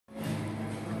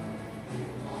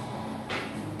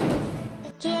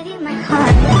Give you my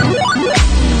heart.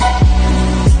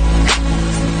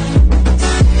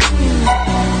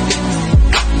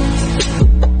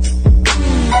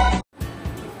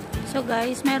 So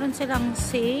guys, meron silang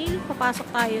sale. Papasok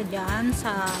tayo dyan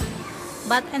sa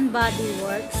Bath and Body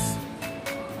Works.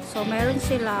 So meron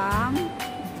silang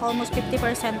almost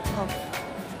 50% off.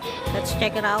 Let's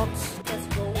check it out. Let's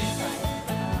go inside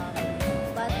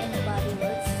Bath and Body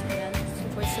Works. Ayan,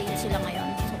 super sale sila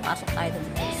ngayon. So pasok tayo dun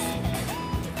guys.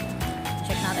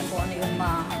 Check natin kung ano yung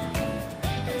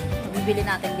mabibili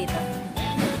natin dito.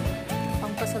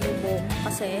 Pang pasalubong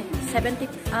kasi 50%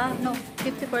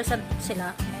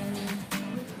 sila.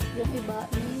 Yung iba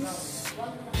is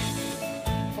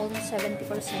almost 70%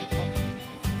 off.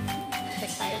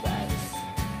 Check tayo guys.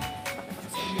 Pakita ko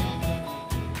sa inyo.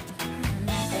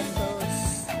 Mga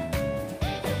candles.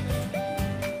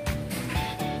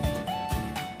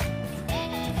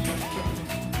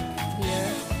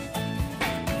 Here.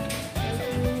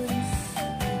 Balloons.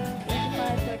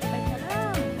 35 na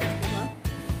lang. Diba?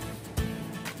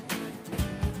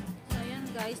 So ayan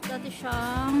guys, dati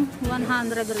siyang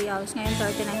 100 reals. Ngayon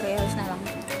 39 reals na lang.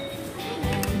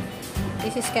 And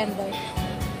this is candle.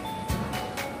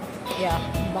 Yeah,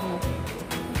 bango.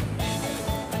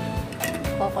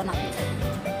 Coconut.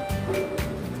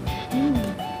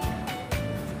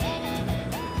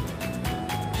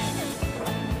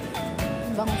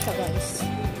 Bango siya guys.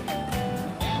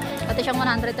 Dati siyang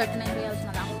 139 reals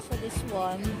na lang. So this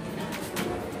one,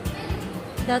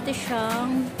 dati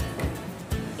siyang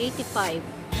 85.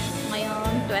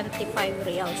 Ngayon, 25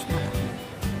 reals na lang.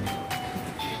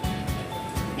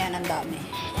 Yan, ang dami.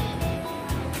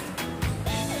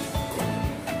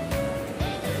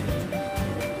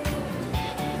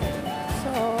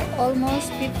 So,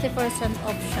 almost 50%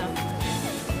 off siya.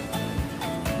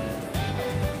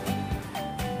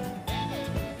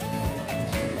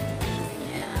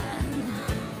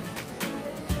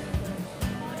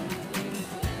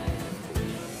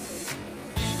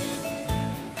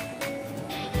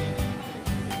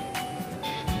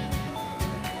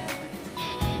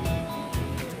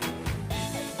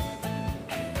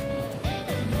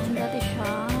 Dati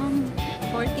siyang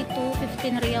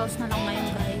 15 reals na lang ngayon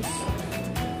guys.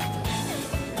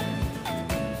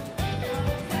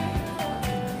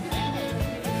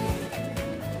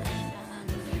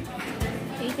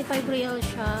 $85 reals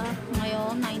siya.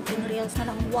 Ngayon, 19 reals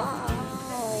na lang.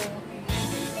 Wow!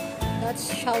 That's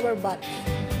shower bath.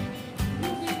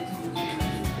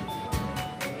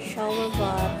 Shower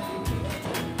bath.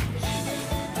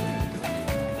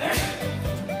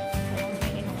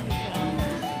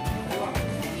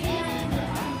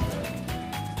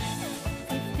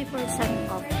 50%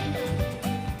 off.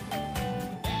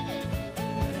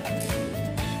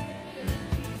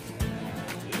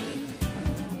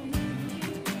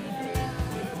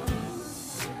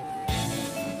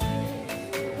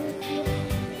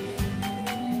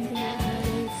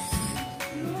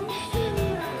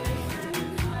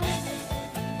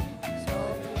 So,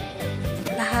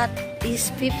 lahat is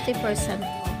 50%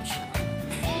 off siya.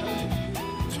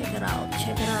 Check it out.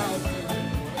 Check it out.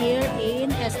 Here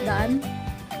in Ezdan.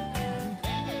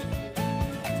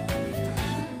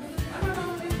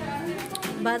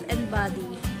 Bath and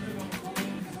Body.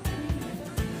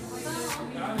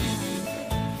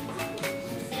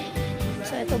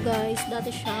 So ito guys,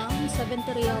 dati siyang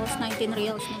 70 reals, 19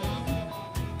 reals na lang.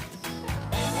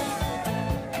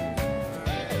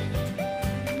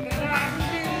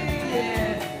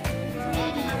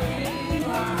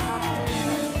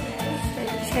 So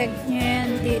check nyo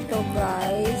yan dito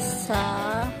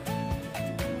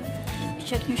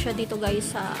guys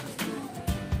sa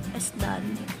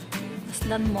Ezdan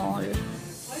Mall.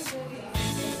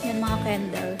 Yan mga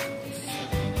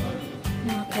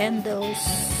candles.